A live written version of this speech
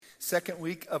second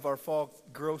week of our fall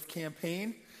growth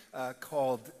campaign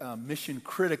called Mission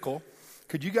Critical.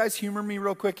 Could you guys humor me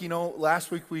real quick? You know, last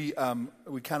week we kind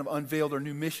of unveiled our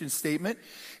new mission statement.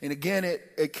 And again,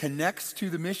 it connects to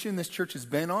the mission this church has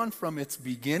been on from its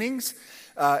beginnings.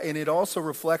 And it also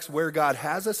reflects where God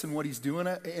has us and what he's doing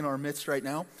in our midst right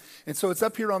now. And so it's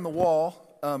up here on the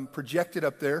wall, projected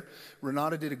up there.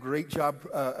 Renata did a great job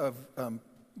of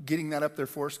getting that up there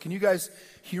for us. Can you guys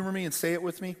humor me and say it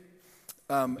with me?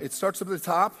 It starts up at the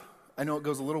top. I know it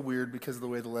goes a little weird because of the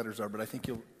way the letters are, but I think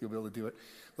you'll be able to do it.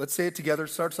 Let's say it together. It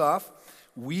starts off,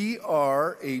 we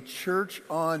are a church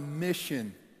on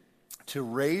mission to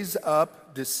raise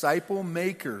up disciple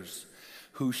makers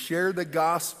who share the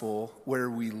gospel where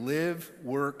we live,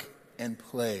 work, and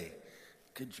play.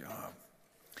 Good job.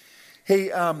 Hey,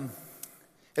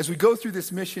 as we go through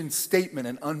this mission statement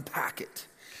and unpack it,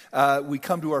 we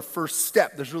come to our first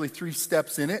step. There's really 3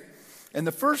 steps in it. And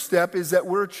the first step is that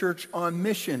we're a church on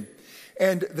mission.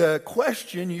 And the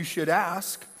question you should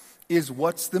ask is,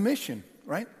 what's the mission,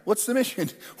 right? What's the mission?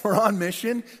 We're on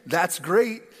mission. That's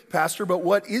great, Pastor, but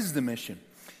what is the mission?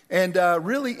 And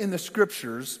really in the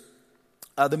scriptures,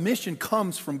 the mission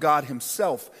comes from God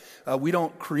himself. We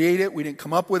don't create it. We didn't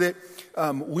come up with it.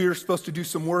 We're supposed to do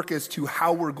some work as to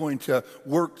how we're going to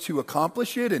work to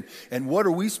accomplish it. And what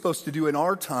are we supposed to do in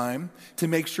our time to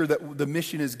make sure that the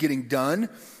mission is getting done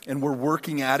and we're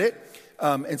working at it.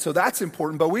 And so that's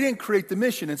important. But we didn't create the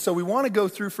mission. And so we want to go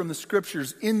through from the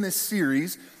scriptures in this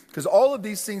series because all of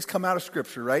these things come out of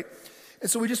scripture, right? And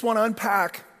so we just want to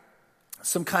unpack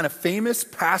some kind of famous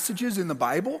passages in the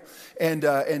Bible and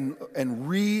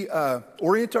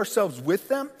reorient ourselves with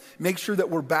them, make sure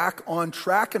that we're back on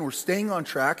track and we're staying on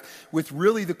track with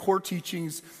really the core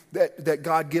teachings that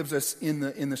God gives us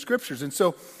in the scriptures. And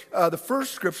so the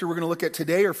first scripture we're going to look at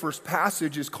today, our first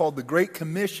passage, is called the Great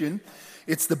Commission.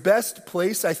 It's the best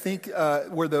place, I think,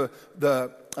 where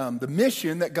the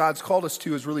mission that God's called us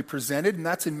to is really presented, and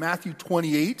that's in Matthew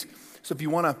 28. So if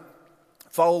you want to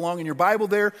follow along in your Bible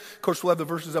there. Of course, we'll have the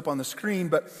verses up on the screen.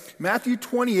 But Matthew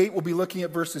 28, we'll be looking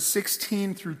at verses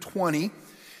 16 through 20.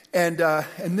 And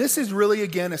this is really,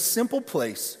 again, a simple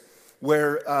place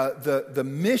where the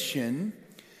mission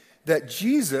that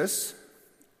Jesus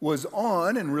was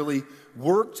on and really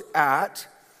worked at,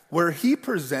 where he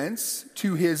presents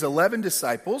to his 11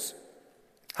 disciples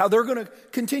how they're going to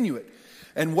continue it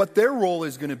and what their role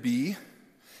is going to be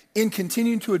in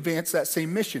continuing to advance that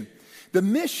same mission. The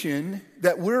mission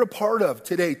that we're a part of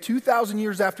today, 2,000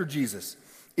 years after Jesus,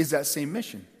 is that same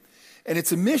mission. And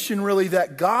it's a mission really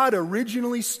that God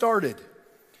originally started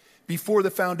before the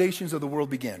foundations of the world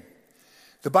began.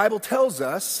 The Bible tells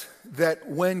us that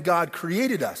when God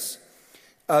created us,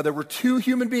 there were 2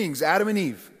 human beings, Adam and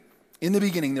Eve, in the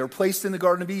beginning. They were placed in the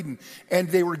Garden of Eden. And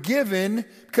they were given,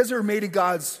 because they were made in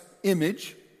God's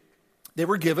image, they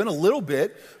were given a little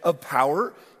bit of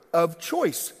power of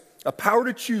choice. A power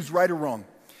to choose right or wrong.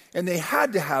 And they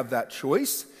had to have that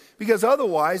choice because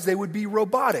otherwise they would be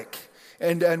robotic.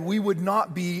 And we would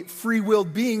not be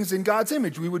free-willed beings in God's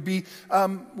image. We would be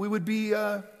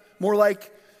more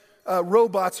like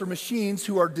robots or machines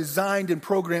who are designed and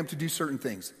programmed to do certain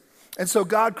things. And so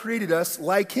God created us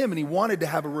like him, and he wanted to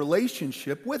have a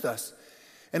relationship with us.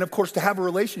 And of course, to have a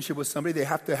relationship with somebody, they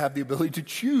have to have the ability to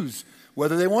choose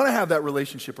whether they want to have that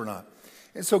relationship or not.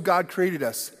 And so God created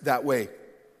us that way.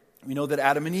 We know that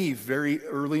Adam and Eve, very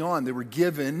early on, they were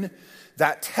given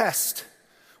that test.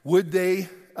 Would they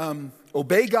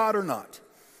obey God or not?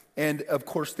 And of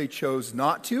course, they chose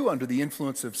not to. Under the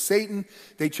influence of Satan,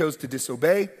 they chose to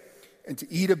disobey and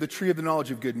to eat of the tree of the knowledge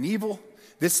of good and evil.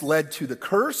 This led to the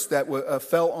curse that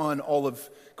fell on all of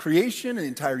creation and the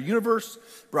entire universe,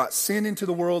 brought sin into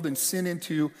the world and sin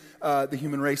into the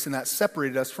human race, and that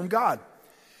separated us from God.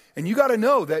 And you got to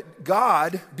know that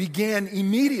God began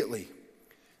immediately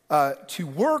to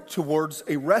work towards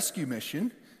a rescue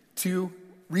mission to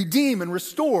redeem and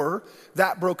restore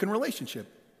that broken relationship.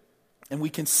 And we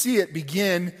can see it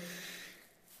begin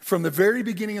from the very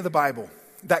beginning of the Bible.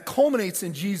 That culminates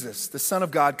in Jesus, the Son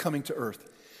of God, coming to earth.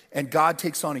 And God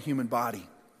takes on a human body.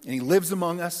 And he lives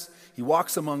among us. He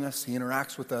walks among us. He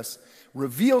interacts with us.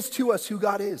 Reveals to us who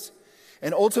God is.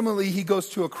 And ultimately, he goes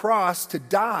to a cross to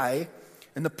die.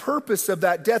 And the purpose of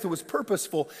that death, it was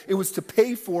purposeful. It was to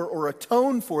pay for or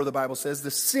atone for, the Bible says,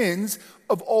 the sins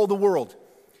of all the world.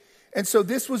 And so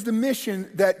this was the mission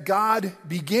that God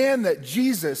began, that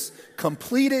Jesus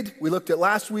completed. We looked at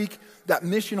last week, that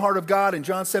mission heart of God in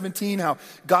John 17, how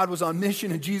God was on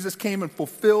mission and Jesus came and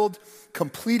fulfilled,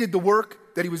 completed the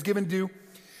work that he was given to do.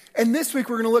 And this week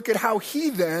we're going to look at how he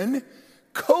then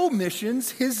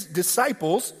co-missions his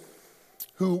disciples,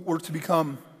 who were to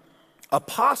become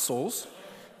apostles,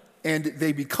 and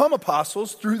they become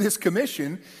apostles through this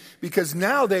commission because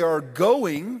now they are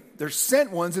going, they're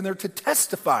sent ones, and they're to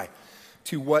testify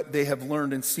to what they have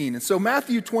learned and seen. And so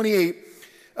Matthew 28,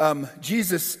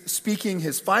 Jesus speaking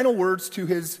his final words to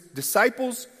his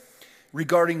disciples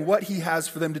regarding what he has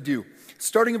for them to do.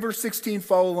 Starting in verse 16,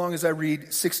 follow along as I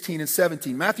read 16 and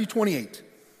 17. Matthew 28,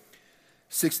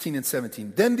 16 and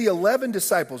 17. Then the 11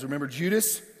 disciples, remember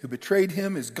Judas, who betrayed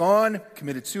him, is gone,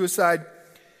 committed suicide.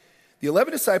 The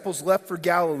 11 disciples left for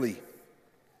Galilee,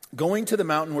 going to the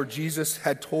mountain where Jesus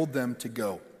had told them to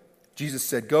go. Jesus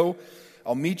said, "Go,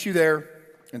 I'll meet you there."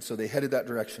 And so they headed that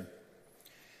direction.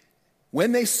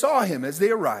 When they saw him, as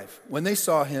they arrived, when they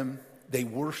saw him, they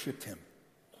worshiped him.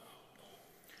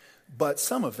 But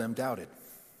some of them doubted.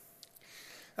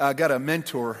 I got a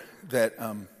mentor that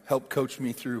helped coach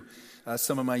me through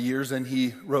some of my years, and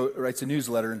he writes a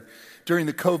newsletter. And during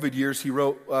the COVID years, he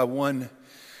wrote one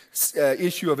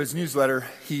issue of his newsletter.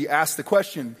 He asked the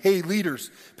question, hey, leaders,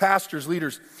 pastors,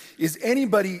 leaders, is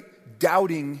anybody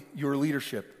doubting your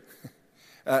leadership?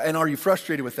 And are you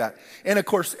frustrated with that? And of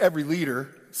course, every leader,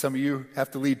 some of you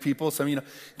have to lead people. Some of you know,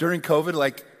 during COVID,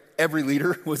 like every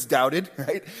leader was doubted,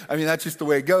 right? I mean, that's just the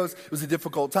way it goes. It was a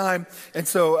difficult time. And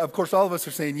so, of course, all of us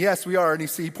are saying, yes, we are. And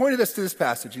he pointed us to this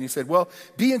passage and he said, well,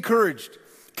 be encouraged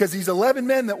because these 11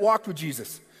 men that walked with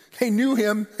Jesus, they knew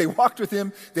him, they walked with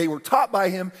him, they were taught by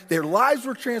him, their lives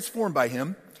were transformed by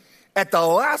him. At the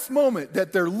last moment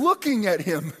that they're looking at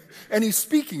him and he's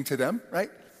speaking to them,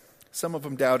 right? Some of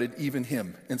them doubted even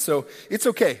him. And so it's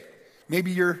okay.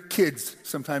 Maybe your kids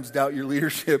sometimes doubt your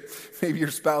leadership. Maybe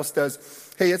your spouse does.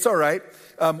 Hey, it's all right.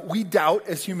 We doubt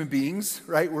as human beings,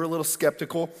 right? We're a little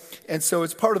skeptical. And so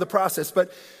it's part of the process.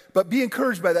 But be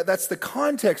encouraged by that. That's the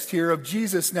context here of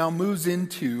Jesus now moves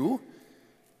into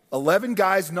 11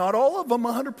 guys, not all of them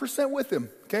 100% with him,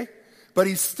 okay? But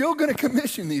he's still going to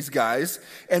commission these guys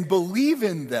and believe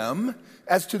in them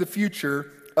as to the future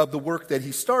of the work that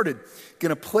he started.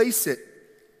 Going to place it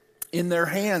in their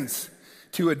hands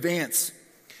to advance.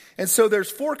 And so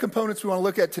there's 4 components we want to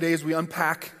look at today as we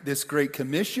unpack this Great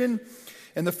Commission.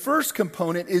 And the first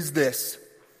component is this.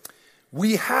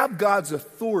 We have God's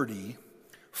authority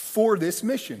for this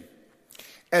mission.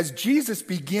 As Jesus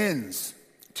begins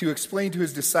to explain to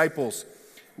his disciples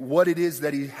what it is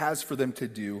that he has for them to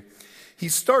do, he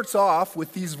starts off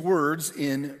with these words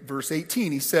in verse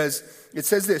 18. It says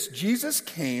this, Jesus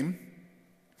came,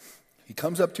 he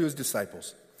comes up to his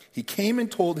disciples. He came and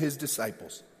told his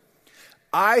disciples,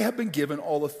 I have been given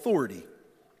all authority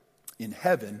in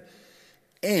heaven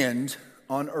and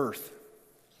on earth.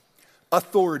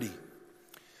 Authority.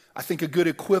 I think a good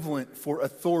equivalent for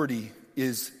authority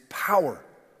is power.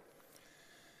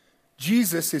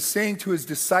 Jesus is saying to his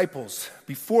disciples,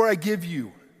 before I give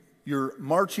you your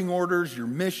marching orders, your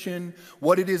mission,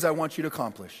 what it is I want you to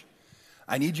accomplish,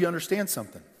 I need you to understand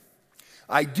something.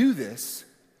 I do this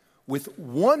with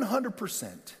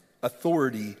 100%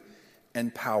 authority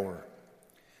and power.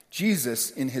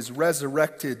 Jesus, in his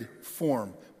resurrected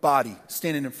form, body,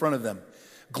 standing in front of them,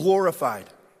 glorified,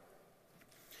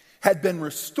 had been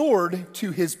restored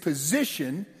to his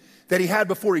position that he had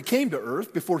before he came to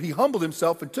earth, before he humbled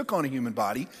himself and took on a human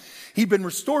body. He'd been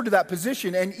restored to that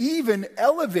position and even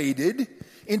elevated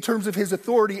in terms of his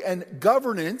authority and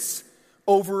governance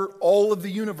over all of the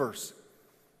universe.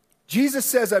 Jesus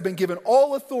says, I've been given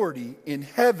all authority in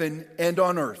heaven and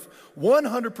on earth.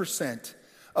 100%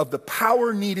 of the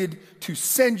power needed to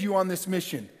send you on this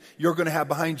mission, you're going to have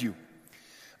behind you.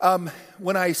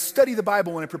 When I study the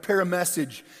Bible, when I prepare a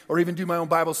message or even do my own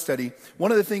Bible study,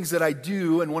 one of the things that I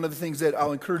do and one of the things that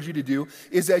I'll encourage you to do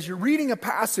is as you're reading a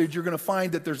passage, you're going to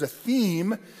find that there's a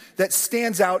theme that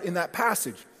stands out in that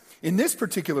passage. In this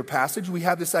particular passage, we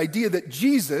have this idea that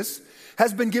Jesus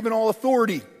has been given all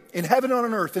authority in heaven and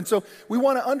on earth. And so we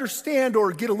want to understand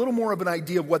or get a little more of an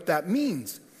idea of what that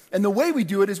means. And the way we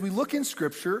do it is we look in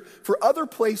Scripture for other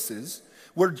places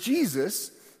where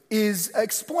Jesus is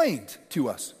explained to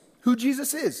us, who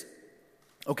Jesus is.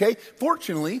 Okay?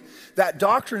 Fortunately, that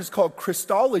doctrine is called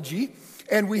Christology,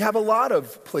 and we have a lot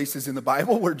of places in the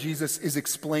Bible where Jesus is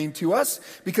explained to us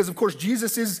because, of course,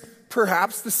 Jesus is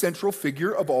perhaps the central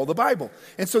figure of all the Bible.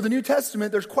 And so the New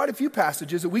Testament, there's quite a few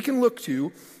passages that we can look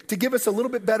to give us a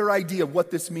little bit better idea of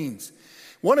what this means.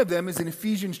 One of them is in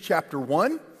Ephesians chapter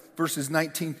 1, verses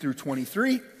 19 through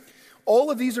 23.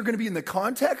 All of these are going to be in the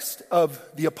context of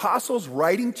the apostles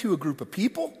writing to a group of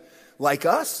people like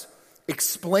us,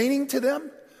 explaining to them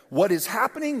what is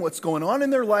happening, what's going on in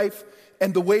their life,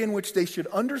 and the way in which they should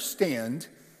understand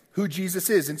who Jesus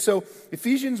is. And so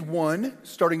Ephesians 1,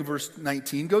 starting in verse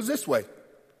 19, goes this way.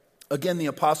 Again, the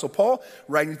Apostle Paul,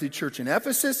 writing to the church in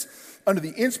Ephesus, under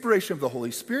the inspiration of the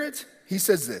Holy Spirit, he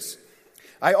says this,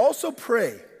 I also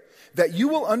pray that you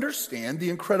will understand the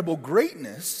incredible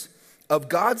greatness of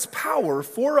God's power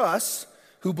for us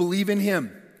who believe in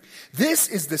him. This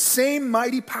is the same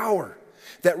mighty power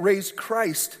that raised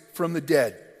Christ from the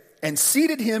dead and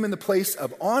seated him in the place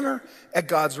of honor at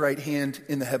God's right hand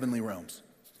in the heavenly realms.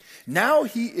 Now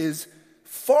he is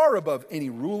far above any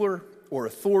ruler or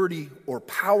authority or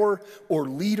power or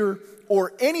leader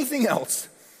or anything else,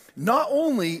 not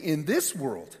only in this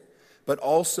world, but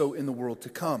also in the world to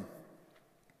come.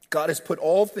 God has put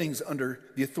all things under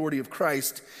the authority of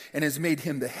Christ and has made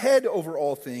him the head over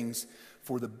all things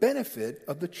for the benefit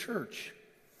of the church.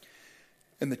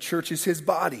 And the church is his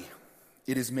body.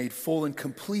 It is made full and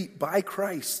complete by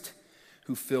Christ,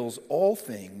 who fills all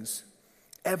things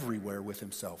everywhere with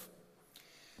himself.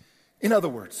 In other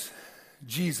words,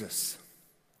 Jesus,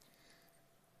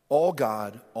 all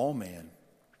God, all man,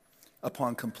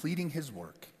 upon completing his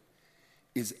work,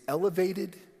 is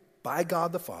elevated by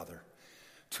God the Father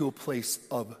to a place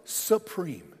of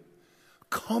supreme,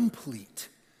 complete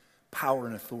power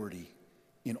and authority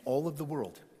in all of the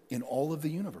world, in all of the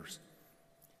universe.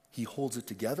 He holds it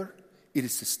together. It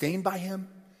is sustained by him.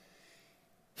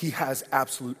 He has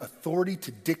absolute authority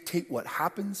to dictate what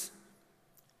happens.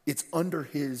 It's under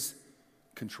his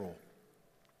control.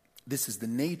 This is the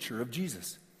nature of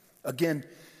Jesus. Again,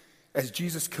 as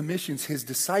Jesus commissions his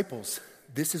disciples,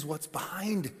 this is what's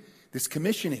behind this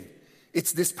commissioning.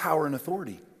 It's this power and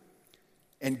authority.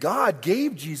 And God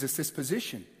gave Jesus this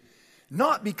position,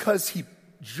 not because he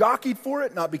jockeyed for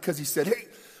it, not because he said, hey,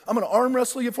 I'm going to arm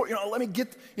wrestle you for it. Let me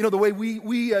get, the way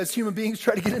we as human beings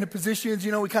try to get into positions,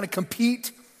 we kind of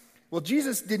compete. Well,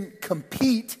 Jesus didn't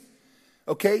compete,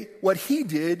 okay? What he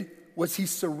did was he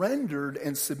surrendered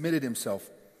and submitted himself.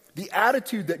 The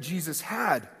attitude that Jesus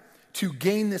had to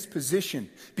gain this position,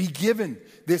 be given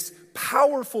this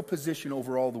powerful position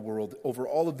over all the world, over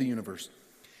all of the universe,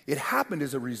 it happened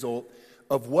as a result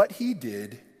of what he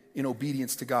did in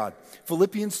obedience to God.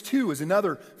 Philippians 2 is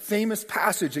another famous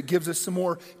passage that gives us some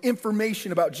more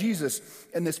information about Jesus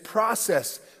and this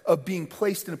process of being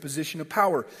placed in a position of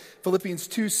power. Philippians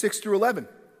 2, 6 through 11.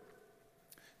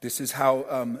 This is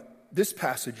how this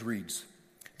passage reads.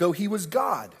 Though he was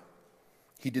God,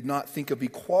 he did not think of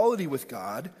equality with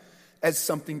God as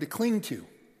something to cling to.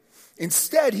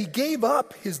 Instead, he gave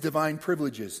up his divine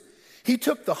privileges. He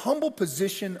took the humble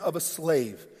position of a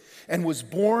slave and was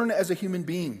born as a human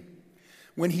being.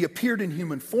 When he appeared in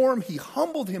human form, he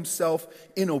humbled himself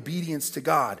in obedience to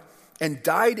God and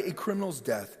died a criminal's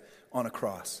death on a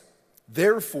cross.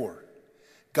 Therefore,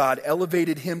 God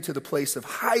elevated him to the place of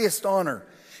highest honor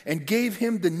and gave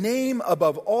him the name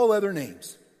above all other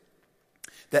names,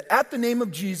 that at the name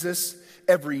of Jesus,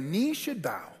 every knee should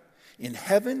bow in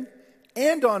heaven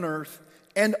and on earth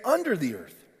and under the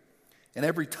earth, and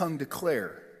every tongue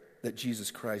declare that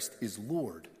Jesus Christ is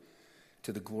Lord,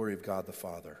 to the glory of God the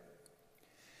Father.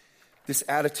 This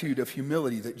attitude of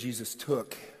humility that Jesus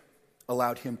took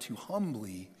allowed him to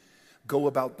humbly go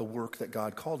about the work that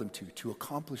God called him to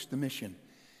accomplish the mission.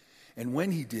 And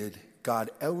when he did,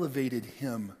 God elevated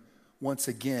him once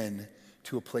again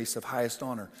to a place of highest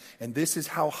honor. And this is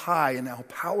how high and how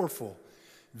powerful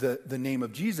the name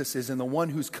of Jesus is. And the one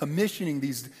who's commissioning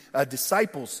these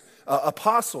disciples,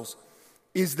 apostles,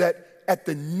 is that at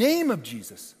the name of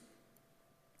Jesus,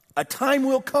 a time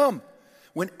will come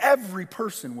when every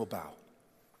person will bow,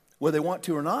 whether they want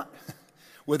to or not,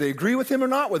 whether they agree with him or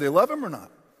not, whether they love him or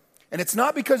not. And it's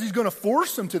not because he's going to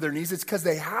force them to their knees, it's because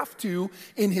they have to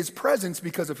in his presence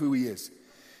because of who he is.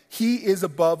 He is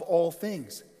above all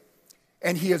things.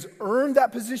 And he has earned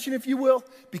that position, if you will,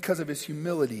 because of his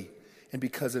humility and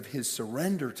because of his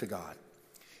surrender to God.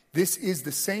 This is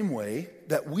the same way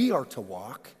that we are to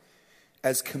walk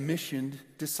as commissioned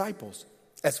disciples,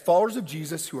 as followers of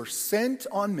Jesus who are sent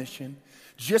on mission,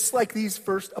 just like these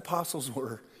first apostles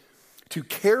were, to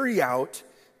carry out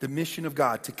the mission of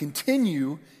God, to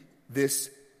continue this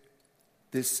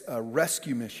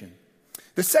rescue mission.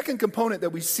 The second component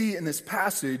that we see in this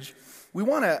passage,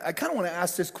 I kind of want to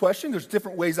ask this question. There's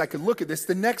different ways I could look at this.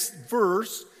 The next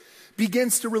verse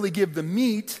begins to really give the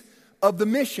meat of the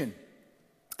mission.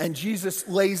 And Jesus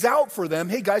lays out for them,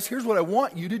 hey guys, here's what I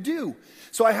want you to do.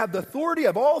 So I have the authority, I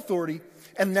have all authority,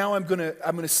 and now I'm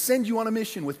gonna send you on a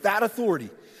mission with that authority.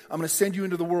 I'm gonna send you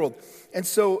into the world. And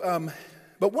so,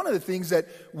 but one of the things that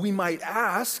we might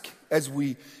ask as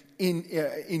we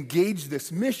engage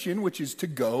this mission, which is to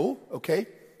go, okay,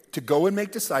 to go and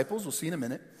make disciples, we'll see in a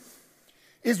minute,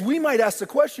 is we might ask the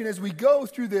question as we go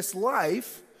through this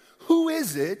life, who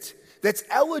is it that's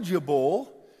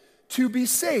eligible to be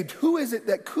saved? Who is it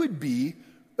that could be,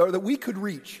 or that we could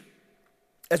reach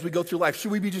as we go through life?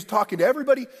 Should we be just talking to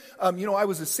everybody? I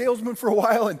was a salesman for a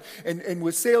while, and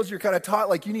with sales, you're kind of taught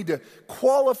like you need to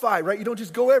qualify, right? You don't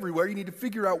just go everywhere. You need to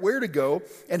figure out where to go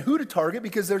and who to target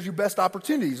because there's your best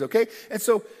opportunities, okay? And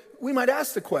so we might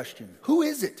ask the question, who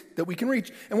is it that we can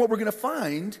reach? And what we're going to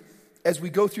find as we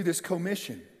go through this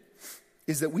commission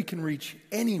is that we can reach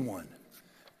anyone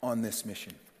on this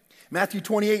mission. Matthew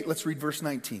 28, let's read verse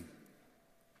 19.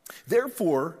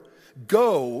 Therefore,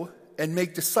 go and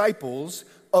make disciples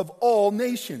of all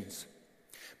nations,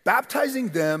 baptizing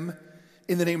them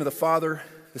in the name of the Father,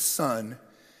 the Son,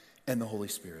 and the Holy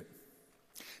Spirit.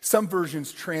 Some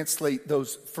versions translate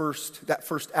that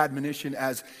first admonition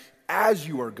as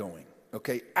you are going,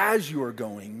 okay? As you are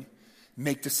going,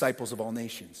 make disciples of all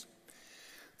nations.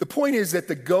 The point is that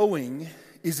the going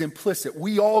is implicit.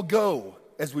 We all go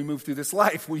as we move through this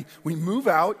life. We move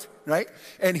out, right?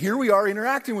 And here we are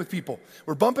interacting with people.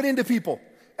 We're bumping into people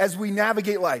as we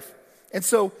navigate life. And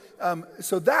so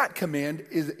that command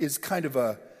is kind of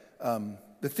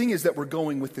the thing is that we're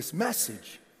going with this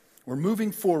message. We're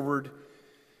moving forward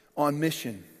on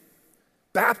mission.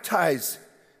 Baptize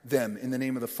them in the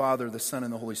name of the Father, the Son,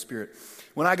 and the Holy Spirit.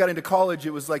 When I got into college,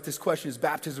 it was like this question, is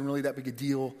baptism really that big a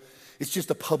deal? It's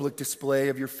just a public display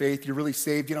of your faith. You're really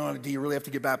saved. Do you really have to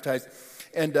get baptized?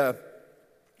 And it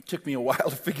took me a while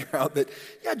to figure out that,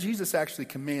 Jesus actually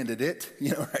commanded it,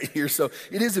 right here. So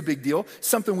it is a big deal,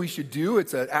 something we should do.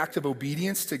 It's an act of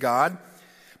obedience to God.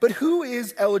 But who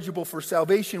is eligible for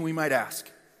salvation, we might ask?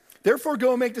 Therefore,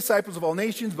 go and make disciples of all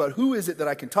nations. But who is it that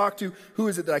I can talk to? Who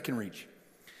is it that I can reach?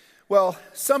 Well,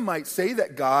 some might say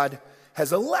that God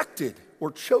has elected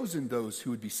or chosen those who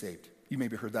would be saved. You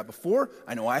maybe heard that before.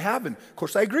 I know I have, and of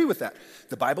course I agree with that.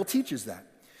 The Bible teaches that.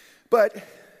 But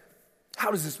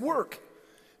how does this work?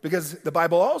 Because the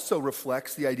Bible also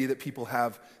reflects the idea that people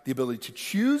have the ability to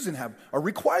choose and are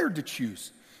required to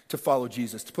choose to follow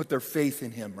Jesus, to put their faith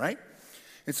in him, right?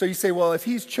 And so you say, well, if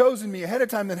he's chosen me ahead of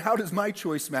time, then how does my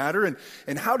choice matter?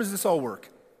 And how does this all work?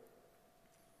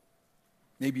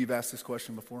 Maybe you've asked this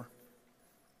question before.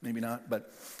 Maybe not.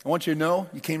 But I want you to know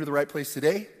you came to the right place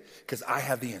today because I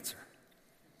have the answer.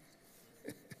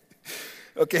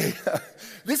 Okay,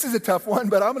 this is a tough one,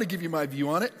 but I'm going to give you my view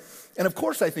on it. And of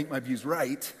course I think my view's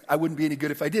right. I wouldn't be any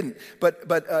good if I didn't. But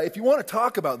if you want to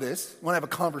talk about this, want to have a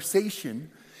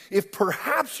conversation, if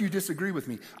perhaps you disagree with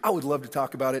me, I would love to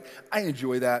talk about it. I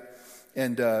enjoy that.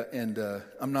 And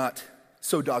I'm not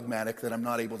so dogmatic that I'm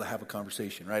not able to have a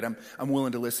conversation, right? I'm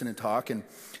willing to listen and talk. And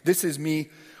this is me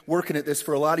working at this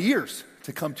for a lot of years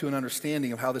to come to an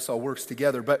understanding of how this all works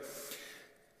together. But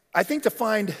I think to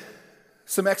find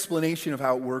some explanation of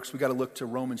how it works, we got to look to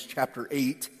Romans chapter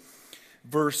 8,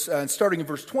 starting in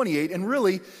verse 28. And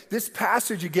really, this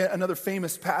passage, again, another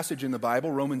famous passage in the Bible,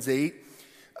 Romans 8,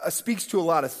 speaks to a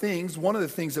lot of things. One of the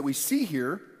things that we see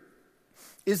here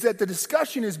is that the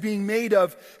discussion is being made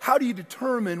of how do you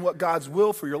determine what God's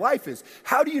will for your life is?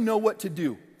 How do you know what to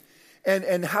do?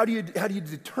 And how do you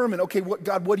determine, okay,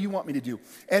 God, what do you want me to do?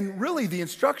 And really the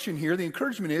instruction here, the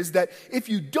encouragement is that if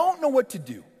you don't know what to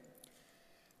do,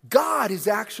 God is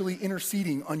actually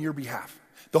interceding on your behalf.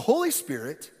 The Holy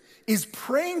Spirit is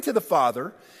praying to the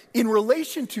Father in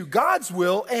relation to God's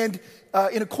will and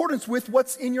in accordance with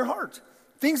what's in your heart.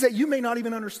 Things that you may not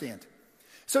even understand.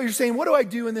 So you're saying, what do I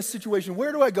do in this situation?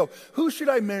 Where do I go? Who should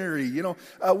I marry?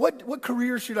 What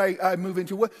career should I move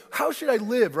into? How should I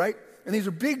live, right? And these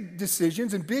are big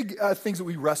decisions and big things that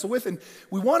we wrestle with. And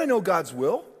we want to know God's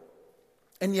will.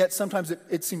 And yet sometimes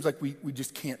it seems like we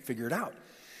just can't figure it out.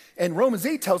 And Romans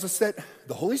 8 tells us that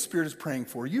the Holy Spirit is praying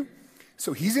for you.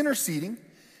 So he's interceding.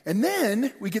 And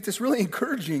then we get this really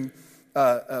encouraging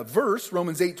verse,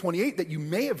 Romans 8:28, that you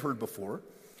may have heard before.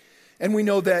 And we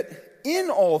know that in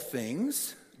all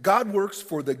things, God works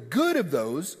for the good of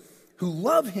those who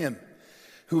love him,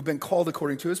 who have been called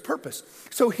according to his purpose.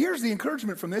 So here's the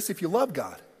encouragement from this. If you love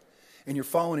God and you're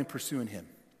following and pursuing him,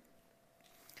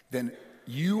 then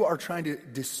you are trying to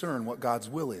discern what God's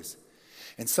will is.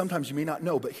 And sometimes you may not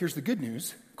know, but here's the good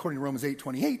news. According to Romans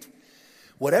 8:28,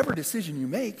 whatever decision you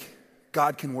make,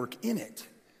 God can work in it,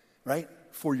 right,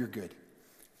 for your good.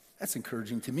 That's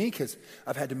encouraging to me because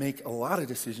I've had to make a lot of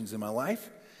decisions in my life.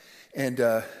 And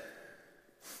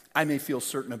I may feel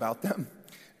certain about them,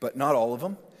 but not all of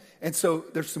them. And so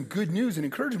there's some good news and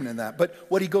encouragement in that. But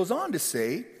what he goes on to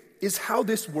say is how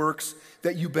this works,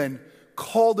 that you've been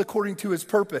called according to his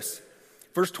purpose.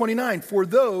 Verse 29, for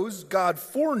those God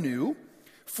foreknew,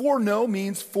 foreknow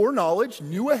means foreknowledge,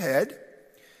 knew ahead.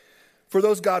 For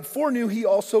those God foreknew, he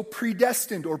also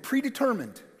predestined or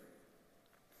predetermined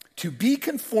to be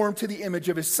conformed to the image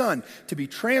of his Son, to be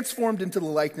transformed into the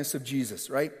likeness of Jesus,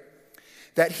 right?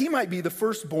 That he might be the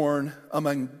firstborn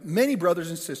among many brothers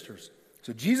and sisters.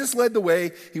 So Jesus led the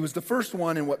way. He was the first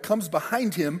one, and what comes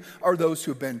behind him are those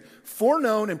who have been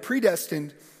foreknown and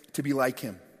predestined to be like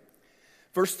him.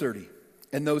 Verse 30,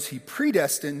 and those he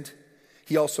predestined,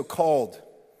 he also called.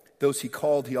 Those he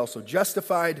called, he also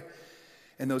justified.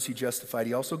 And those he justified,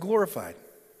 he also glorified.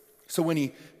 So when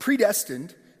he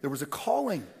predestined, there was a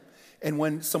calling. And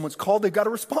when someone's called, they've got to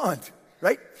respond,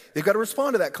 right? They've got to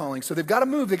respond to that calling. So they've got to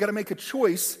move. They've got to make a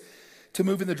choice to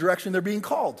move in the direction they're being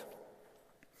called.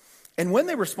 And when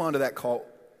they respond to that call,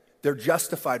 they're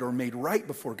justified or made right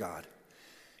before God.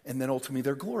 And then ultimately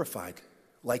they're glorified,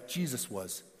 like Jesus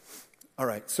was. All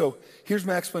right, so here's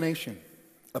my explanation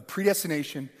of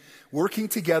predestination working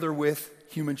together with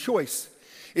human choice.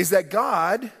 Is that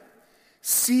God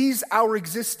sees our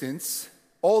existence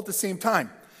all at the same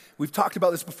time. We've talked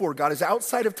about this before. God is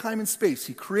outside of time and space.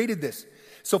 He created this.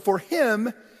 So for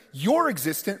him, your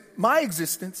existence, my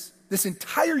existence, this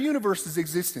entire universe's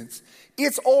existence,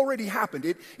 it's already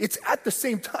happened. It's at the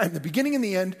same time. The beginning and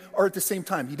the end are at the same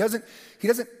time.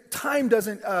 Time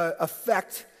doesn't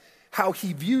affect how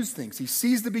he views things. He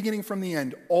sees the beginning from the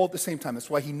end all at the same time. That's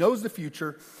why he knows the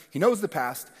future. He knows the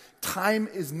past. Time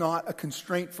is not a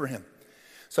constraint for him.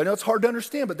 So I know it's hard to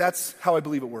understand, but that's how I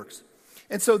believe it works.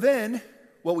 And so then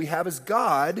what we have is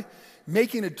God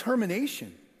making a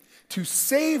determination to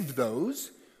save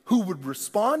those who would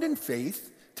respond in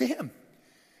faith to him.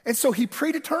 And so he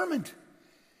predetermined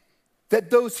that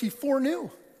those he foreknew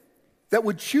that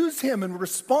would choose him and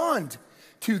respond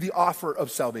to the offer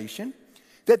of salvation,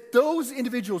 that those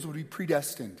individuals would be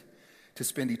predestined to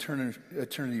spend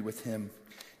eternity with him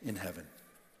in heaven.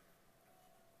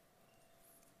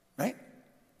 Right?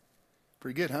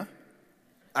 Pretty good, huh?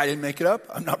 I didn't make it up.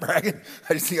 I'm not bragging.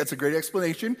 I just think that's a great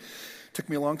explanation. Took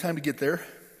me a long time to get there.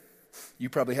 You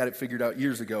probably had it figured out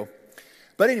years ago.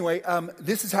 But anyway,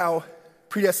 this is how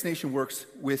predestination works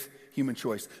with human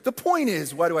choice. The point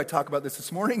is, why do I talk about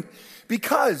this morning?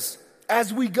 Because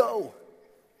as we go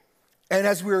and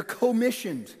as we're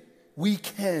commissioned, we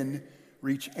can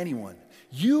reach anyone.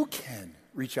 You can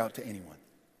reach out to anyone.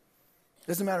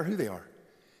 Doesn't matter who they are.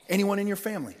 Anyone in your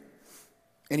family.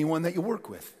 Anyone that you work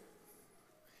with.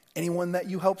 Anyone that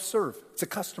you help serve. It's a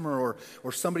customer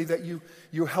or somebody that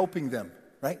you're helping them,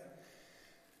 right?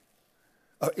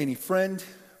 Any friend,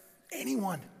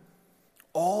 anyone.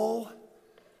 All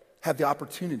have the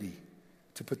opportunity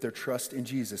to put their trust in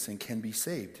Jesus and can be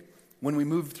saved. When we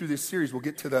move through this series, we'll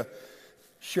get to the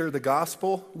Share the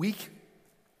Gospel week,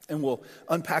 and we'll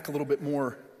unpack a little bit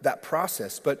more that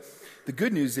process. But the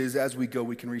good news is, as we go,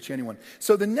 we can reach anyone.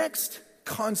 So the next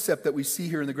concept that we see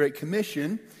here in the Great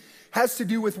Commission has to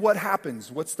do with what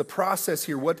happens. What's the process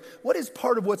here? What is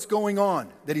part of what's going on?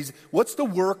 What's the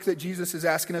work that Jesus is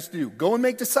asking us to do? Go and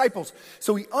make disciples.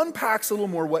 So he unpacks a little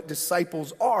more what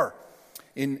disciples are.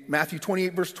 In Matthew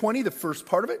 28, verse 20, the first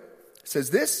part of it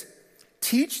says this: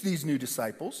 teach these new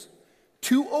disciples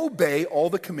to obey all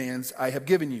the commands I have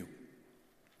given you.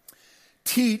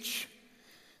 Teach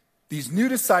these new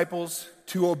disciples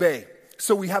to obey.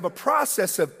 So we have a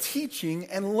process of teaching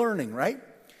and learning, right?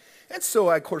 And so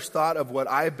I, of course, thought of what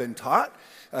I've been taught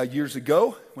years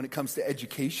ago when it comes to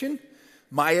education.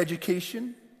 My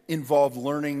education involved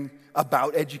learning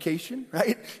about education,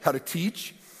 right? How to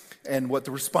teach and what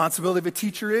the responsibility of a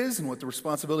teacher is and what the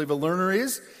responsibility of a learner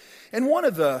is. And one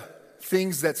of the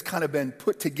things that's kind of been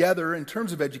put together in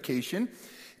terms of education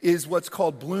is what's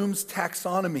called Bloom's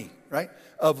taxonomy, right,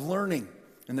 of learning.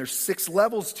 And there's 6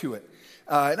 levels to it.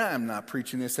 And I'm not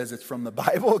preaching this as it's from the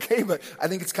Bible, okay, but I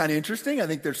think it's kind of interesting. I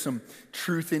think there's some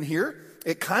truth in here.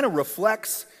 It kind of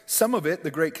reflects some of it,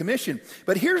 the Great Commission.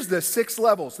 But here's the 6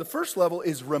 levels. The first level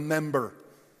is remember.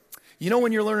 You know,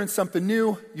 when you're learning something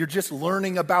new, you're just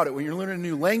learning about it. When you're learning a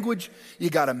new language,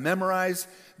 you got to memorize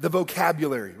the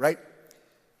vocabulary, right?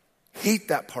 Hate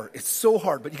that part. It's so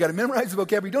hard, but you got to memorize the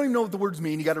vocabulary. You don't even know what the words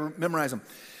mean. You got to memorize them.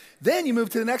 Then you move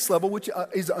to the next level, which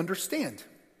is understand.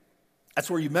 That's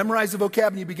where you memorize the vocab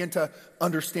and you begin to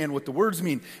understand what the words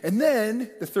mean. And then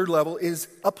the third level is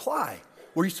apply,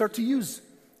 where you start to use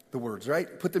the words,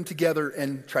 right? Put them together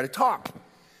and try to talk.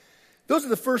 Those are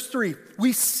the first 3.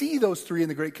 We see those 3 in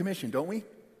the Great Commission, don't we?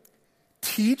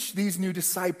 Teach these new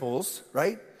disciples,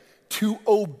 right, to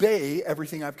obey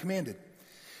everything I've commanded.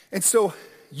 And so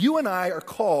you and I are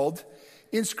called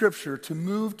in Scripture to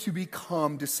move to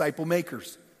become disciple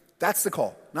makers. That's the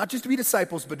call. Not just to be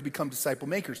disciples, but to become disciple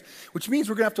makers, which means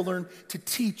we're going to have to learn to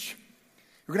teach.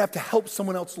 We're going to have to help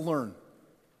someone else learn.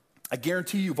 I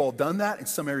guarantee you've all done that in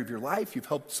some area of your life. You've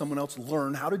helped someone else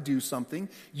learn how to do something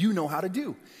you know how to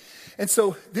do. And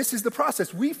so this is the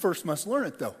process. We first must learn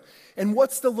it, though. And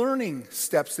what's the learning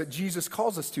steps that Jesus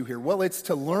calls us to here? Well, it's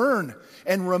to learn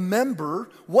and remember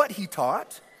what he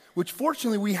taught, which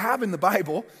fortunately we have in the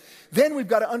Bible. Then we've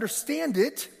got to understand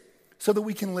it so that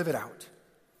we can live it out.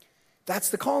 That's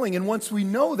the calling. And once we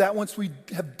know that, once we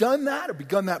have done that or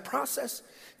begun that process,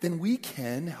 then we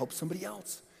can help somebody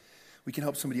else. We can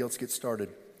help somebody else get started.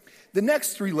 The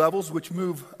next 3 levels, which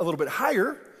move a little bit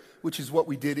higher, which is what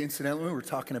we did incidentally when we were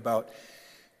talking about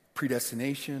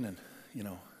predestination and,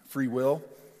 free will.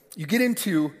 You get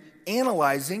into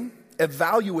analyzing,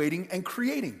 evaluating, and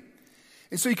creating.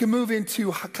 And so you can move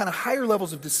into kind of higher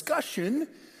levels of discussion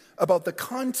about the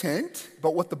content,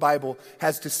 about what the Bible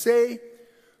has to say,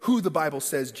 who the Bible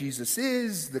says Jesus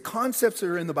is, the concepts that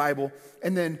are in the Bible,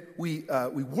 and then we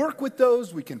work with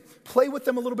those, we can play with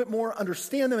them a little bit more,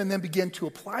 understand them, and then begin to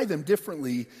apply them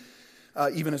differently,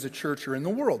 even as a church or in the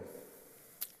world.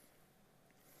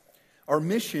 Our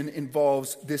mission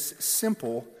involves this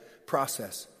simple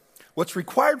process. What's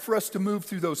required for us to move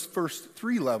through those first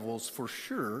 3 levels, for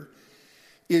sure,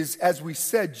 is, as we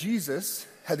said, Jesus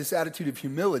had this attitude of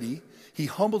humility. He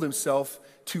humbled himself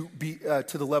to be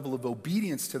to the level of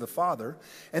obedience to the Father.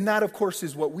 And that, of course,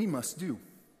 is what we must do.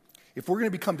 If we're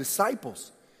going to become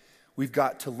disciples, we've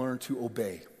got to learn to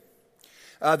obey.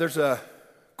 There's a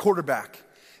quarterback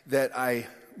that I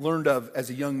learned of as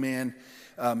a young man.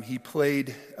 He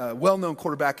played, well-known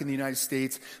quarterback in the United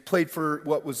States, played for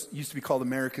what used to be called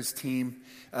America's team,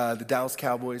 the Dallas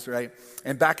Cowboys, right?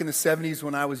 And back in the 70s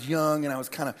when I was young and I was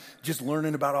kind of just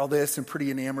learning about all this and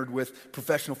pretty enamored with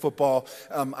professional football,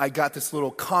 I got this little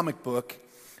comic book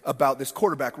about this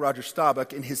quarterback, Roger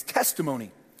Staubach, and his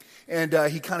testimony. And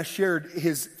he kind of shared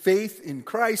his faith in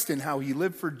Christ and how he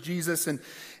lived for Jesus. And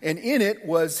in it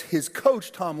was his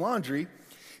coach, Tom Landry.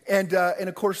 And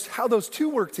of course, how those two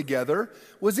work together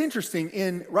was interesting.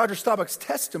 In Roger Staubach's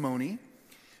testimony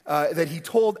that he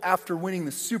told after winning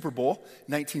the Super Bowl,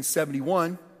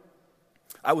 1971,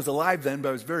 I was alive then, but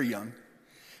I was very young,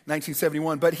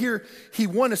 1971. But here, he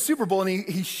won a Super Bowl, and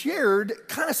he shared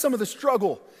kind of some of the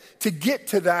struggle to get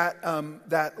to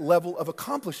that level of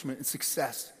accomplishment and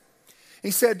success.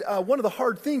 He said, one of the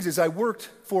hard things is I worked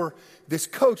for this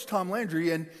coach, Tom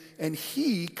Landry, and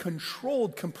he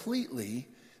controlled completely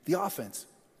the offense.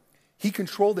 He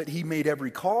controlled it. He made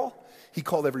every call. He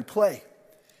called every play.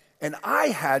 And I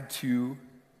had to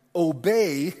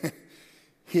obey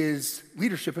his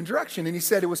leadership and direction. And he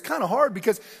said it was kind of hard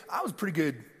because I was a pretty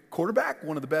good quarterback,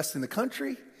 one of the best in the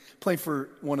country, playing for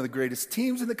one of the greatest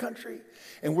teams in the country,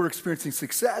 and we're experiencing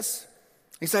success.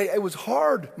 He said it was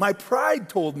hard. My pride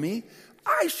told me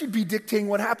I should be dictating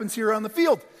what happens here on the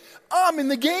field. I'm in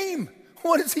the game.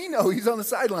 What does he know? He's on the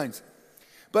sidelines.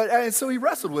 And so he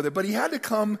wrestled with it, but he had to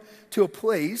come to a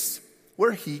place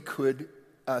where he could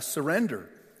surrender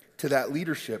to that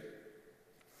leadership.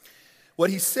 What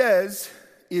he says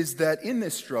is that in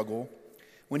this struggle,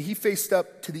 when he faced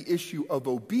up to the issue of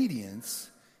obedience,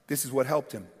 this is what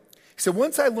helped him. He said,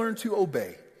 once I learned to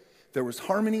obey, there was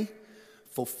harmony,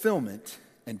 fulfillment,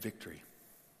 and victory.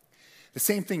 The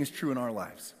same thing is true in our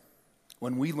lives.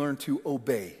 When we learn to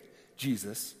obey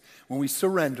Jesus, when we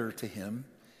surrender to him,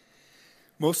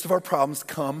 most of our problems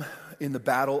come in the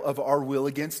battle of our will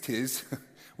against his.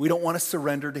 We don't want to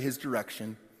surrender to his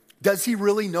direction. Does he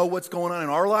really know what's going on in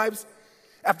our lives?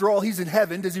 After all, he's in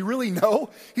heaven. Does he really know?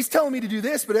 He's telling me to do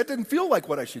this, but that doesn't feel like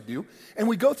what I should do. And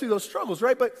we go through those struggles,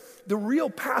 right? But the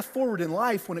real path forward in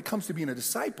life when it comes to being a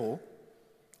disciple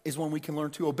is when we can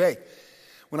learn to obey.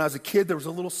 When I was a kid, there was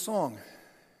a little song,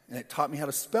 and it taught me how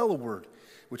to spell a word,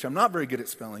 which I'm not very good at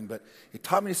spelling, but it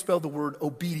taught me to spell the word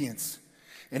obedience.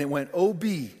 And it went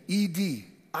O-B-E-D-I-E-N-C-E.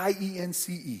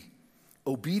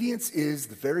 Obedience is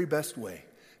the very best way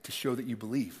to show that you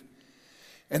believe.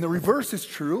 And the reverse is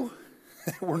true.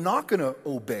 We're not going to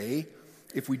obey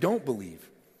if we don't believe.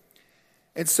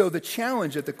 And so the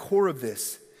challenge at the core of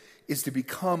this is to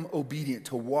become obedient,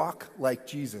 to walk like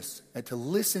Jesus, and to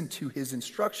listen to his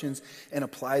instructions and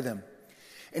apply them.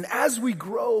 And as we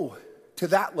grow to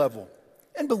that level,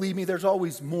 and believe me, there's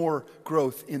always more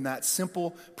growth in that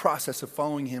simple process of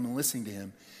following him and listening to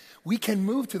him, we can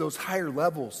move to those higher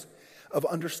levels of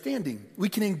understanding. We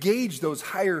can engage those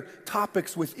higher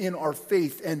topics within our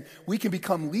faith, and we can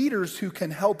become leaders who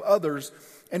can help others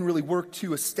and really work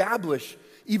to establish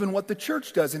even what the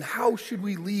church does and how should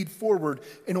we lead forward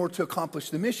in order to accomplish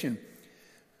the mission.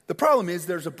 The problem is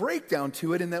there's a breakdown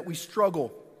to it in that we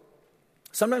struggle.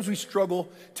 Sometimes we struggle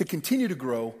to continue to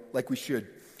grow like we should.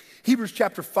 Hebrews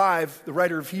chapter 5, the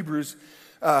writer of Hebrews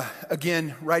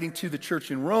again, writing to the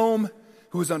church in Rome,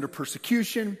 who was under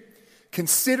persecution,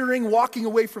 considering walking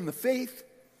away from the faith.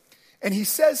 And he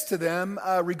says to them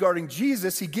regarding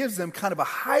Jesus, he gives them kind of a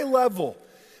high-level,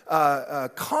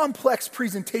 complex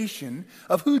presentation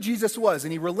of who Jesus was.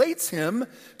 And he relates him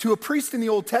to a priest in the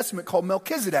Old Testament called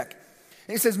Melchizedek.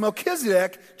 And he says,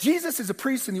 Jesus is a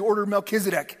priest in the order of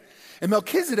Melchizedek. And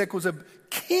Melchizedek was a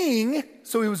king,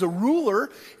 so he was a ruler,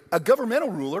 a governmental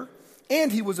ruler,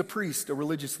 and he was a priest, a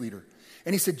religious leader.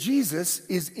 And he said, Jesus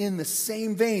is in the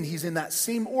same vein. He's in that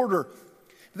same order.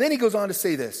 Then he goes on to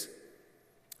say this.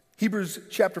 Hebrews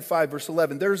chapter 5, verse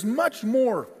 11. There's much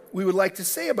more we would like to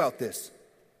say about this.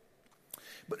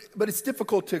 But it's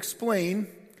difficult to explain,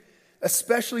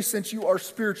 especially since you are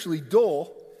spiritually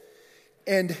dull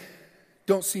and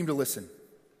don't seem to listen.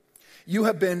 You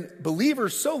have been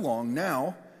believers so long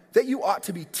now that you ought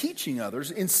to be teaching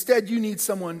others. Instead, you need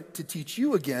someone to teach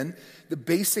you again the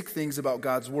basic things about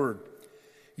God's word.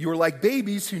 You are like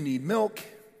babies who need milk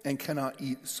and cannot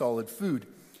eat solid food.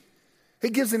 He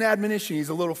gives an admonition. He's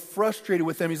a little frustrated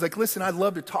with them. He's like, listen, I'd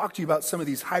love to talk to you about some of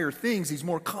these higher things, these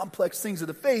more complex things of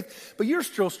the faith, but you're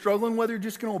still struggling whether you're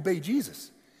just going to obey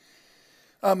Jesus.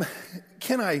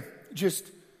 Can I just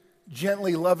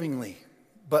gently, lovingly,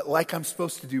 but like I'm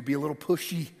supposed to do, be a little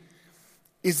pushy?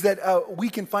 Is that we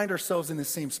can find ourselves in the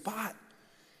same spot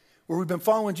where we've been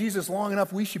following Jesus long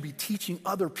enough, we should be teaching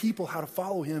other people how to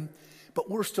follow him,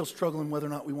 but we're still struggling whether or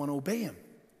not we want to obey him,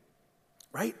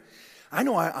 right? I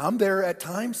know I'm there at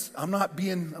times. I'm not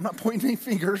pointing any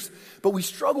fingers, but we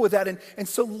struggle with that. And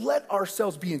so let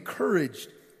ourselves be encouraged,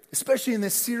 especially in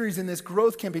this series, in this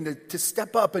growth campaign, to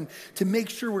step up and to make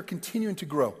sure we're continuing to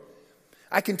grow.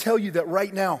 I can tell you that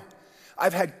right now,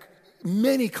 I've had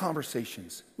many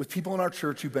conversations with people in our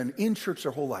church who've been in church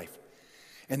their whole life.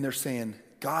 And they're saying,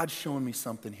 God's showing me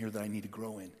something here that I need to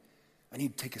grow in. I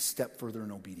need to take a step further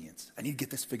in obedience. I need to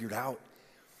get this figured out.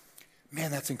 Man,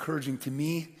 that's encouraging to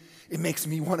me. It makes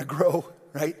me want to grow,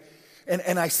 right?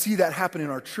 And I see that happen in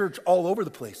our church all over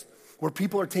the place, where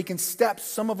people are taking steps.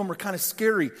 Some of them are kind of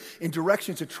scary in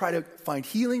directions to try to find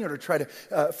healing or to try to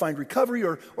find recovery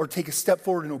or take a step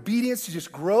forward in obedience, to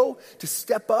just grow, to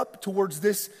step up towards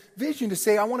this vision, to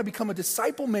say, I want to become a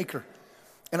disciple maker,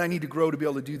 and I need to grow to be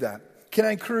able to do that. Can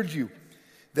I encourage you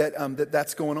that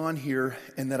that's going on here,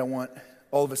 and that I want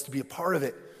all of us to be a part of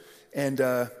it? And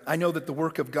I know that the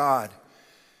work of God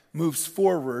moves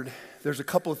forward. There's a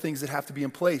couple of things that have to be in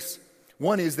place.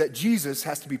 One is that Jesus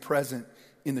has to be present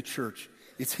in the church.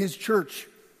 It's his church,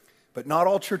 but not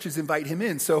all churches invite him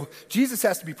in. So Jesus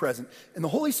has to be present, and the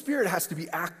Holy Spirit has to be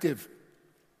active.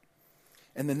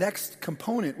 And the next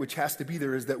component which has to be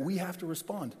there is that we have to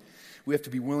respond. We have to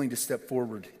be willing to step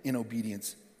forward in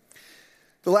obedience.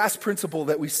 The last principle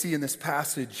that we see in this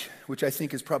passage, which I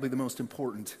think is probably the most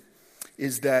important,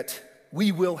 is that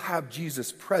we will have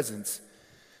Jesus' presence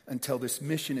until this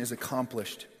mission is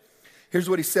accomplished. Here's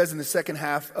what he says in the second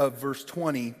half of verse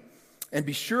 20. And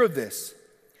be sure of this,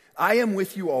 I am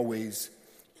with you always,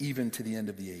 even to the end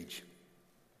of the age.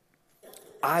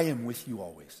 I am with you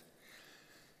always.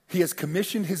 He has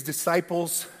commissioned his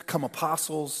disciples, come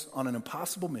apostles, on an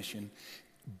impossible mission,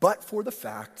 but for the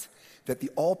fact that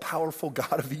the all-powerful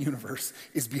God of the universe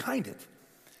is behind it.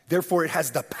 Therefore, it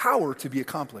has the power to be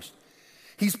accomplished.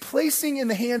 He's placing in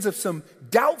the hands of some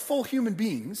doubtful human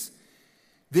beings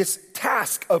this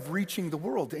task of reaching the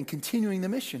world and continuing the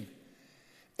mission.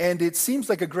 And it seems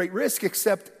like a great risk,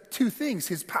 except two things.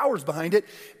 His power's behind it,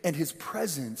 and his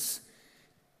presence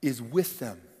is with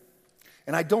them.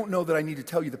 And I don't know that I need to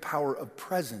tell you the power of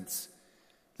presence.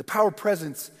 The power of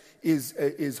presence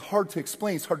is hard to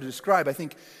explain. It's hard to describe. I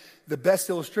think the best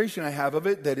illustration I have of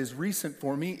it that is recent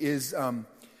for me is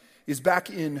back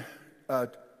in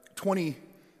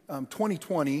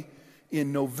 2020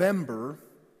 in November.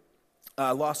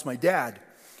 I lost my dad.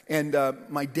 And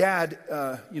my dad,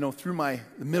 through the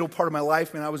middle part of my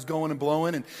life, I was going and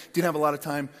blowing and didn't have a lot of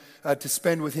time to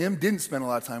spend with him. Didn't spend a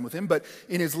lot of time with him. But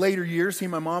in his later years, he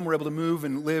and my mom were able to move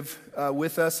and live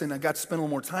with us. And I got to spend a little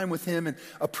more time with him and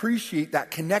appreciate that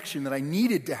connection that I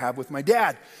needed to have with my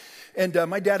dad. And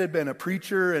my dad had been a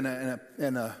preacher and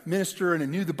a minister and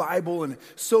knew the Bible and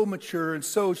so mature and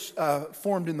so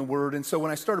formed in the Word. And so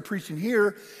when I started preaching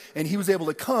here and he was able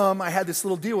to come, I had this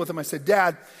little deal with him. I said,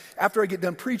 Dad, after I get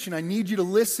done preaching, I need you to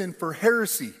listen for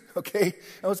heresy, okay?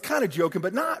 I was kind of joking,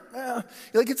 but not,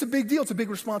 it's a big deal. It's a big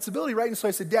responsibility, right? And so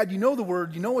I said, Dad, you know the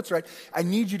Word. You know what's right. I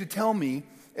need you to tell me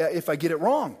if I get it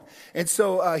wrong. And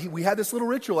so we had this little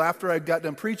ritual. After I got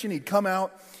done preaching, he'd come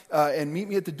out and meet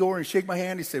me at the door and shake my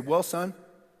hand. He said, well, son,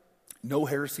 no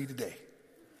heresy today.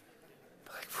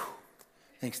 I'm like,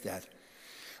 thanks, Dad.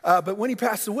 But when he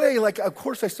passed away, like, of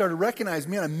course I started to recognize,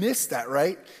 man, I missed that,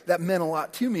 right? That meant a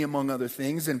lot to me, among other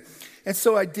things. And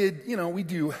so I did, we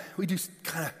do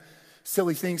kind of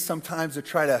silly things sometimes to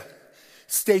try to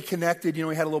stay connected.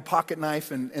 We had a little pocket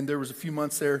knife, and there was a few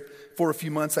months there. For a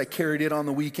few months, I carried it on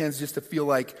the weekends just to feel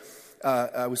like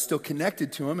I was still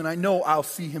connected to him. And I know I'll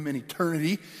see him in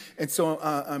eternity. And so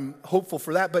I'm hopeful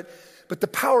for that. But the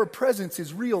power of presence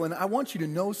is real. And I want you to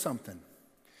know something.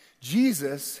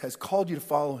 Jesus has called you to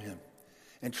follow him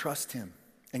and trust him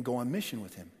and go on mission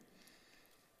with him.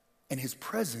 And his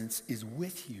presence is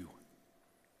with you.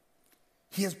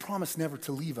 He has promised never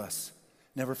to leave us,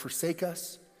 never forsake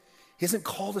us. He hasn't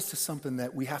called us to something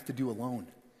that we have to do alone.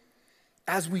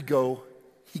 As we go,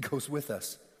 he goes with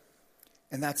us.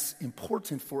 And that's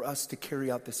important for us to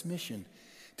carry out this mission,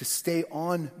 to stay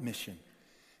on mission,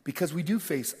 because we do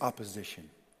face opposition.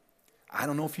 I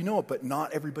don't know if you know it, but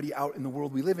not everybody out in the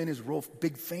world we live in is real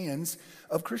big fans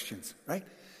of Christians, right?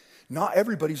 Not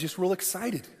everybody's just real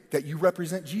excited that you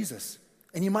represent Jesus.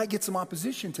 And you might get some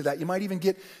opposition to that. You might even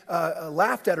get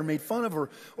laughed at or made fun of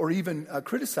or even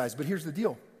criticized. But here's the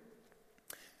deal.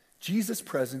 Jesus'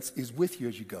 presence is with you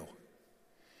as you go.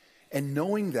 And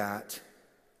knowing that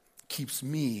keeps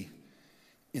me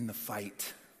in the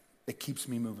fight. It keeps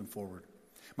me moving forward.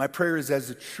 My prayer is, as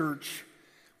a church,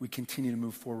 we continue to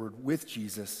move forward with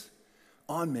Jesus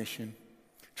on mission,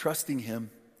 trusting him,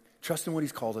 trusting what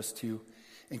he's called us to,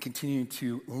 and continuing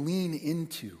to lean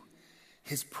into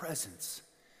his presence,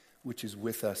 which is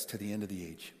with us to the end of the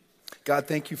age. God,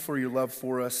 thank you for your love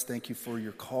for us. Thank you for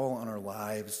your call on our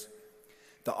lives,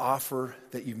 the offer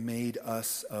that you've made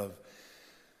us of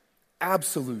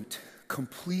absolute,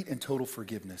 complete, and total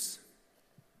forgiveness,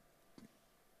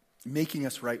 making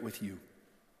us right with you,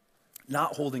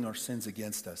 not holding our sins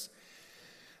against us.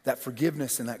 That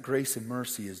forgiveness and that grace and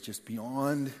mercy is just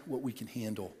beyond what we can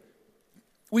handle.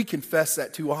 We confess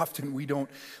that too often. We don't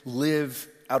live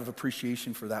out of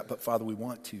appreciation for that, but Father, we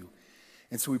want to.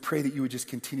 And so we pray that you would just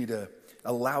continue to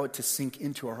allow it to sink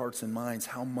into our hearts and minds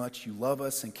how much you love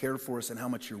us and care for us and how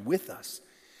much you're with us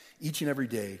each and every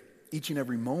day, each and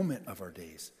every moment of our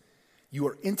days. You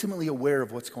are intimately aware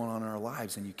of what's going on in our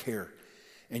lives, and you care.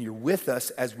 And you're with us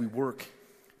as we work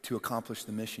to accomplish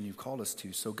the mission you've called us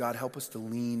to. So God, help us to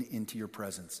lean into your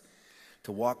presence,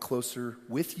 to walk closer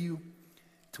with you,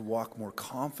 to walk more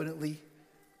confidently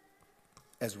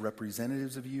as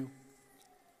representatives of you.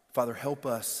 Father, help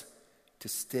us to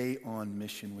stay on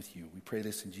mission with you. We pray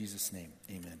this in Jesus' name.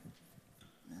 Amen.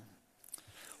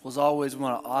 Well, as always, we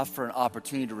want to offer an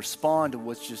opportunity to respond to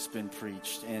what's just been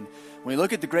preached. And when we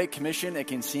look at the Great Commission, it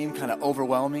can seem kind of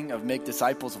overwhelming of make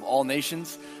disciples of all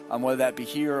nations, whether that be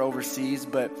here or overseas.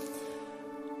 But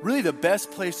really the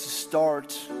best place to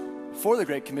start for the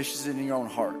Great Commission is in your own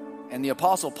heart. And the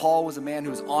Apostle Paul was a man who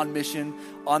was on mission,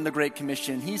 on the Great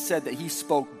Commission. He said that he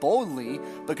spoke boldly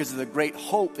because of the great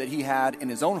hope that he had in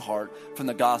his own heart from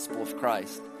the gospel of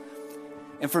Christ.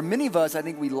 And for many of us, I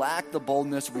think we lack the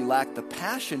boldness, we lack the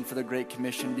passion for the Great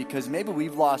Commission because maybe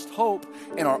we've lost hope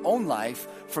in our own life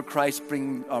for Christ to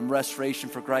bring restoration,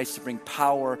 for Christ to bring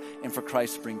power, and for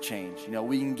Christ to bring change.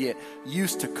 We can get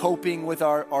used to coping with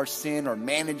our sin or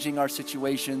managing our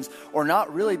situations or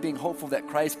not really being hopeful that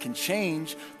Christ can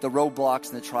change the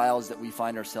roadblocks and the trials that we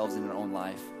find ourselves in our own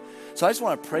life. So I just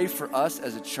want to pray for us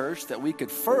as a church that we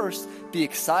could first be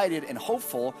excited and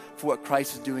hopeful for what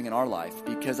Christ is doing in our life.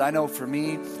 Because I know for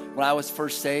me, when I was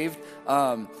first saved,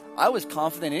 I was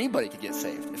confident anybody could get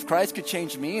saved. If Christ could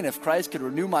change me and if Christ could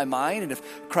renew my mind and if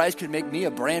Christ could make me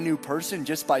a brand new person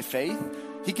just by faith,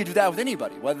 he could do that with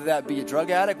anybody, whether that be a drug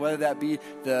addict, whether that be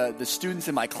the students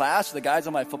in my class or the guys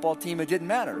on my football team. It didn't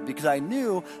matter because I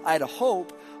knew I had a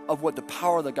hope of what the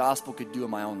power of the gospel could do in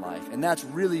my own life. And that's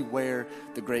really where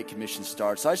the Great Commission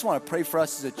starts. So I just want to pray for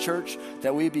us as a church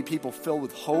that we be people filled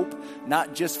with hope,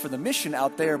 not just for the mission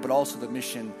out there, but also the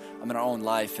mission in our own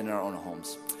life and in our own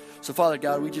homes. So Father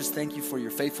God, we just thank you for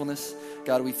your faithfulness.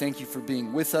 God, we thank you for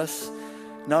being with us.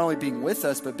 Not only being with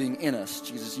us, but being in us.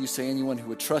 Jesus, you say anyone who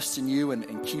would trust in you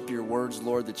and keep your words,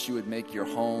 Lord, that you would make your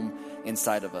home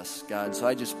inside of us, God. So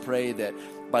I just pray that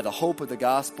by the hope of the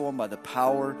gospel and by the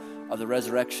power of the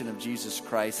resurrection of Jesus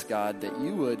Christ, God, that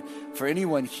you would, for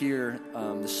anyone here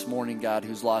this morning, God,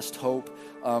 who's lost hope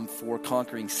for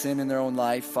conquering sin in their own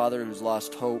life, Father, who's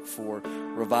lost hope for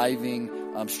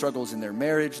reviving struggles in their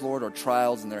marriage, Lord, or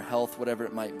trials in their health, whatever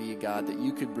it might be, God, that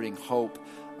you could bring hope,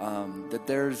 that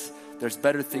there's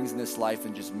better things in this life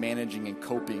than just managing and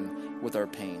coping with our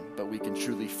pain, but we can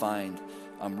truly find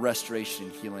restoration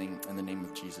and healing in the name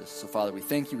of Jesus. So, Father, we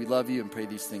thank you, we love you, and pray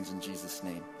these things in Jesus'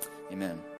 name. Amen.